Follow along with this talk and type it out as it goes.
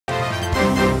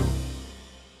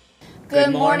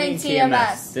Good morning,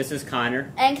 TMS. This is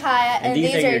Connor. And Kaya, and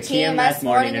these are your TMS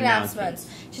morning announcements.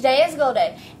 Today is Goal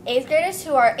Day. 8th graders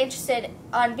who are interested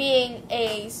on being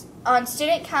on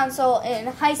student council in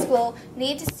high school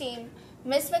need to see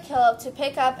Ms. McKillop to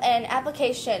pick up an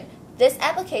application. This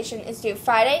application is due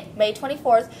Friday, May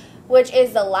 24th, which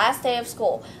is the last day of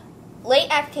school. Late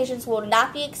applications will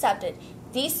not be accepted.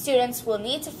 These students will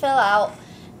need to fill out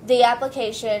the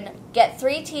application, get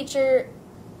 3 teacher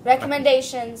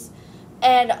recommendations,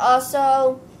 and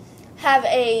also have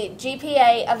a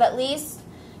GPA of at least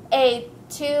a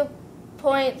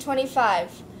 2.25.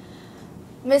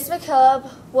 Ms.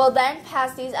 McKillop will then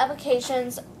pass these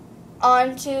applications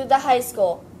on to the high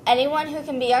school. Anyone who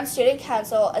can be on student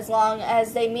council, as long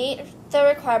as they meet the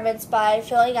requirements by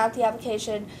filling out the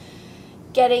application,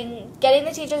 getting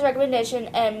the teacher's recommendation,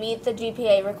 and meet the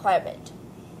GPA requirement.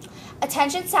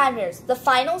 Attention SADMers, the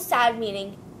final SAD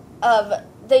meeting of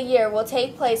the year will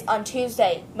take place on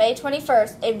Tuesday, May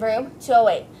 21st in room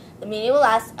 208. The meeting will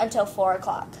last until 4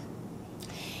 o'clock.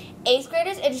 8th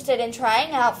graders interested in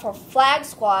trying out for Flag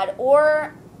Squad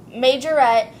or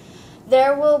Majorette,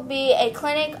 there will be a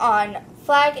clinic on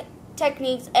flag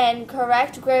techniques and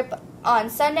correct grip on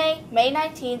Sunday, May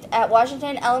 19th at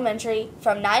Washington Elementary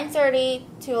from 9:30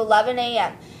 to 11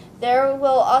 a.m. There will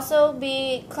also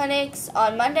be clinics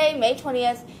on Monday, May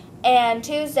 20th, and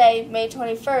Tuesday, May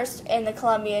 21st in the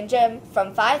Columbian Gym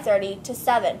from 5:30 to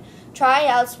 7.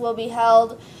 Tryouts will be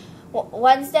held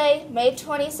Wednesday, May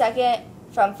 22nd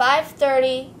from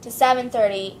 5:30 to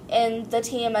 7:30 in the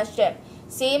TMS Gym.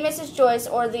 See Mrs. Joyce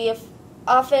or the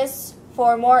office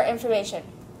for more information.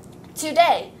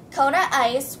 Today, Kona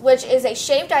Ice, which is a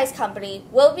shaved ice company,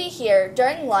 will be here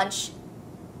during the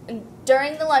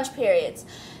lunch periods.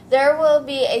 There will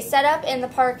be a setup in the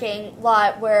parking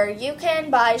lot where you can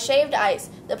buy shaved ice.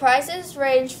 The prices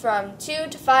range from $2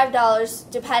 to $5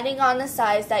 depending on the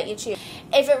size that you choose.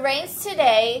 If it rains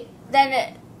today,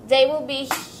 then they will be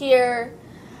here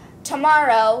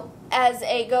tomorrow as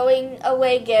a going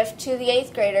away gift to the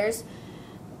 8th graders.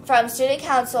 From Student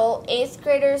Council, 8th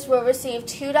graders will receive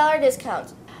 $2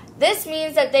 discounts. This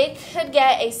means that they could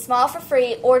get a small for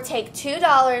free or take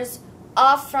 $2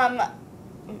 off from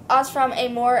a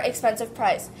more expensive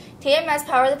price. TMS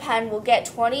Power the Pen will get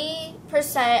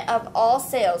 20% of all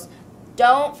sales.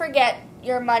 Don't forget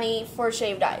your money for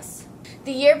shaved ice.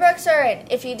 The yearbooks are in.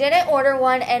 If you didn't order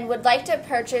one and would like to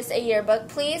purchase a yearbook,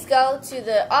 please go to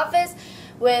the office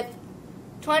with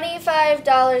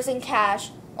 $25 in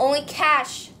cash. Only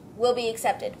cash will be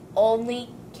accepted. Only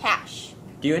cash.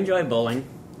 Do you enjoy bowling?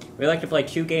 We like to play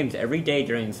 2 games every day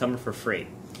during the summer for free.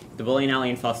 The Bowling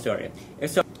Alley in Fostoria.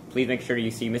 If so, please make sure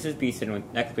you see Mrs. Beeson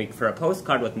next week for a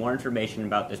postcard with more information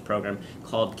about this program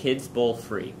called Kids Bowl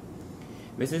Free.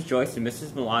 Mrs. Joyce and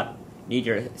Mrs. Malott need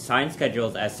your signed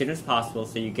schedules as soon as possible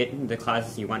so you get into the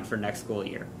classes you want for next school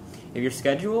year. If your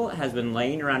schedule has been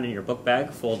laying around in your book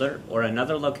bag, folder, or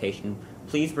another location,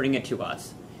 please bring it to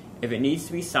us. If it needs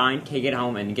to be signed, take it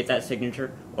home and get that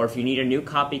signature, or if you need a new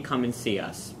copy, come and see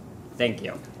us. Thank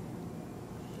you.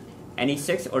 Any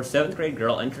 6th or 7th grade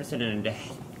girl interested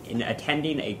in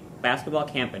attending a basketball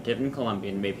camp at Tiffin,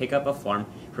 Columbian may pick up a form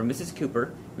from Mrs.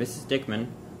 Cooper, Mrs. Dickman,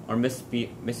 or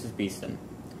Mrs. Beeston.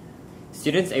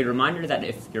 Students, a reminder that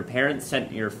if your parents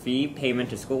sent your fee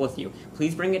payment to school with you,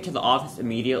 please bring it to the office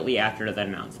immediately after the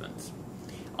announcements.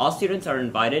 All students are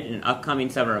invited in upcoming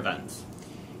summer events.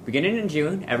 Beginning in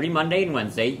June, every Monday and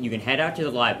Wednesday, you can head out to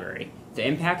the library, the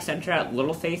Impact Center at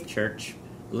Little Faith Church,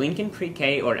 Lincoln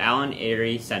Pre-K, or Allen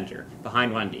Erie Center,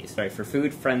 behind Wendy's, for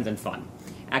food, friends, and fun.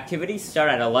 Activities start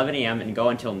at 11 a.m. and go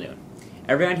until noon.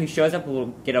 Everyone who shows up will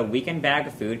get a weekend bag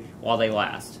of food while they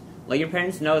last. Let your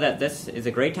parents know that this is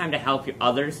a great time to help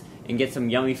others and get some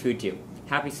yummy food too.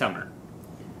 Happy summer.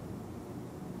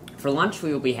 For lunch,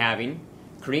 we will be having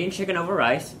Korean chicken over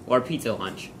rice or pizza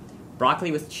lunch,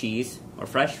 broccoli with cheese or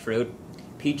fresh fruit,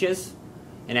 peaches,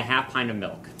 and a half pint of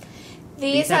milk.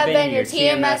 These have been your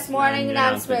TMS morning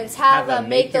announcements. Have a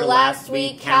Make the Last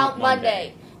Week Count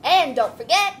Monday. And don't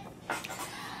forget,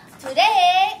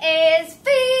 today is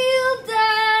Field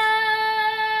Day!